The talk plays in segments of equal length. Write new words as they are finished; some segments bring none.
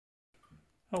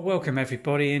Well, welcome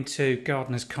everybody into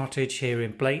Gardener's Cottage here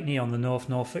in Blakeney on the North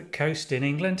Norfolk coast in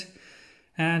England,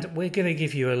 and we're going to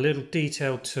give you a little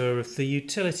detailed tour of the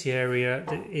utility area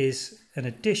that is an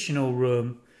additional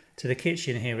room to the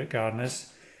kitchen here at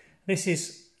Gardener's.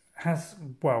 This has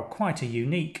quite a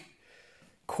unique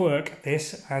quirk,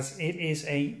 this, as it is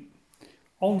a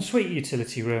ensuite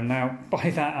utility room. Now by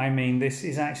that I mean this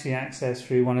is actually accessed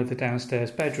through one of the downstairs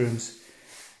bedrooms.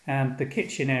 And the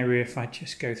kitchen area, if I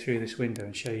just go through this window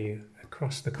and show you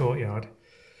across the courtyard,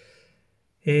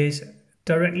 is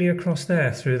directly across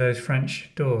there through those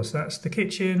French doors. That's the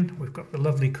kitchen. We've got the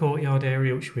lovely courtyard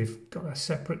area, which we've got a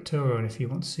separate tour on if you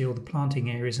want to see all the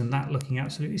planting areas and that, looking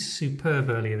absolutely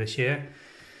superb earlier this year.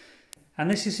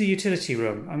 And this is the utility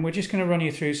room, and we're just going to run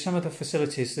you through some of the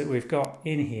facilities that we've got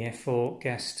in here for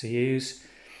guests to use.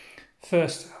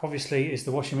 First, obviously, is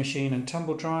the washing machine and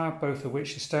tumble dryer, both of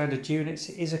which are standard units.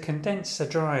 It is a condenser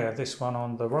dryer, this one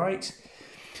on the right.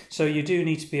 So you do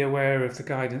need to be aware of the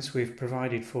guidance we've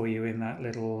provided for you in that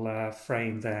little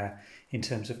frame there in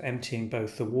terms of emptying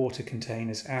both the water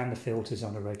containers and the filters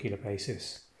on a regular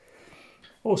basis.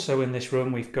 Also in this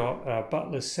room we've got a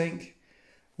butler's sink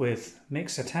with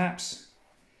mixer taps,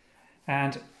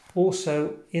 and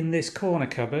also in this corner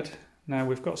cupboard, now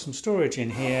we've got some storage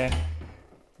in here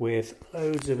with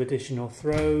loads of additional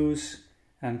throws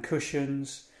and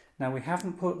cushions. Now we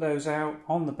haven't put those out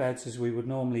on the beds as we would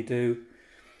normally do.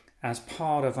 As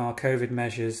part of our COVID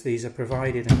measures, these are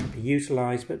provided and can be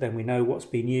utilised, but then we know what's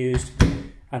been used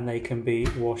and they can be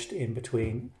washed in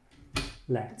between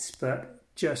lets. But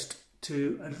just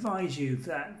to advise you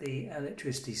that the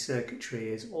electricity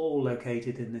circuitry is all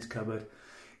located in this cupboard,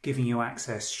 giving you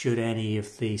access should any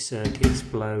of the circuits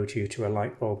blow due to a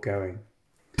light bulb going.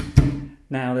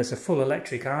 Now there's a full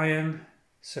electric iron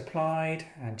supplied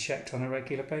and checked on a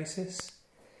regular basis.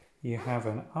 You have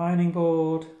an ironing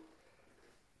board,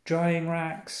 drying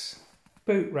racks,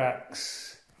 boot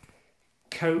racks,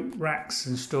 coat racks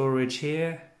and storage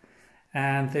here,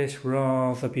 and this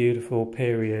rather beautiful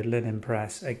period linen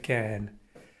press again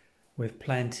with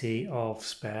plenty of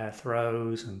spare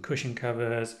throws and cushion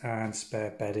covers and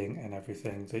spare bedding and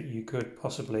everything that you could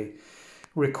possibly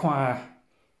require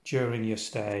during your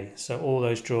stay. So all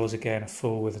those drawers again are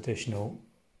full with additional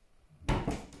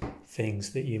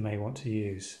things that you may want to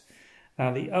use.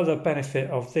 Now the other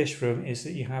benefit of this room is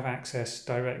that you have access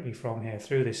directly from here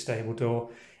through this stable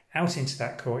door out into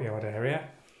that courtyard area.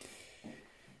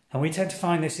 And we tend to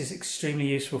find this is extremely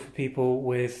useful for people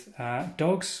with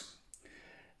dogs,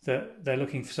 that they're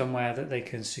looking for somewhere that they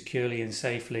can securely and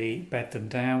safely bed them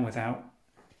down without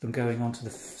them going onto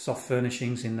the soft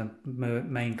furnishings in the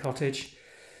main cottage.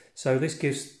 So this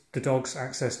gives the dogs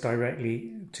access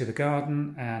directly to the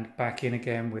garden and back in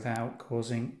again without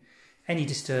causing any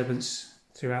disturbance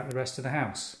throughout the rest of the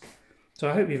house. So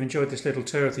I hope you've enjoyed this little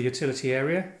tour of the utility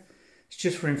area. It's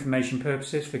just for information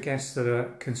purposes for guests that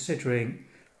are considering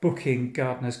booking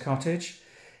Gardener's Cottage.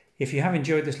 If you have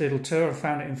enjoyed this little tour and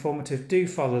found it informative, do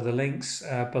follow the links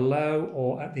below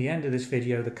or at the end of this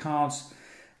video, the cards,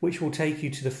 which will take you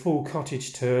to the full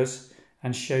cottage tours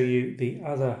and show you the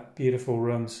other beautiful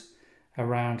rooms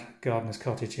around Gardener's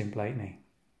Cottage in Blakeney.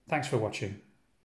 Thanks for watching.